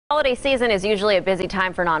Holiday season is usually a busy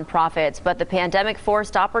time for nonprofits, but the pandemic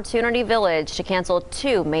forced Opportunity Village to cancel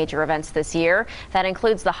 2 major events this year. That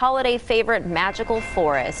includes the holiday favorite Magical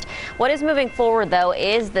Forest. What is moving forward, though,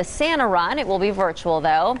 is the Santa Run. It will be virtual,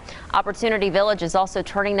 though. Opportunity Village is also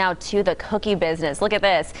turning now to the cookie business. Look at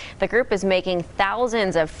this. The group is making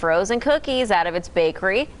thousands of frozen cookies out of its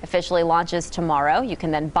bakery. Officially launches tomorrow. You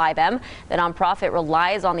can then buy them. The nonprofit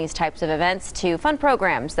relies on these types of events to fund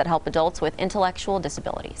programs that help adults with intellectual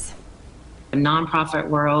disabilities. The nonprofit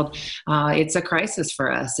world, it's a crisis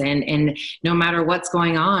for us. And no matter what's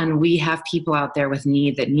going on, we have people out there with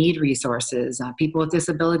that need resources. People with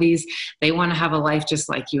disabilities, they want to have a life just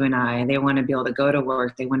like you and I. They want to be able to go to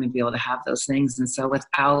work. They want to be able to have those things. And so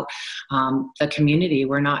without the community,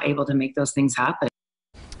 we're not able to make those things happen.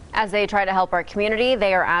 As they try to help our community,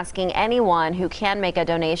 they are asking anyone who can make a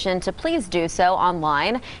donation to please do so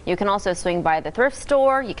online. You can also swing by the thrift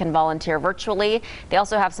store. You can volunteer virtually. They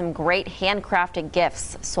also have some great handcrafted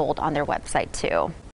gifts sold on their website, too.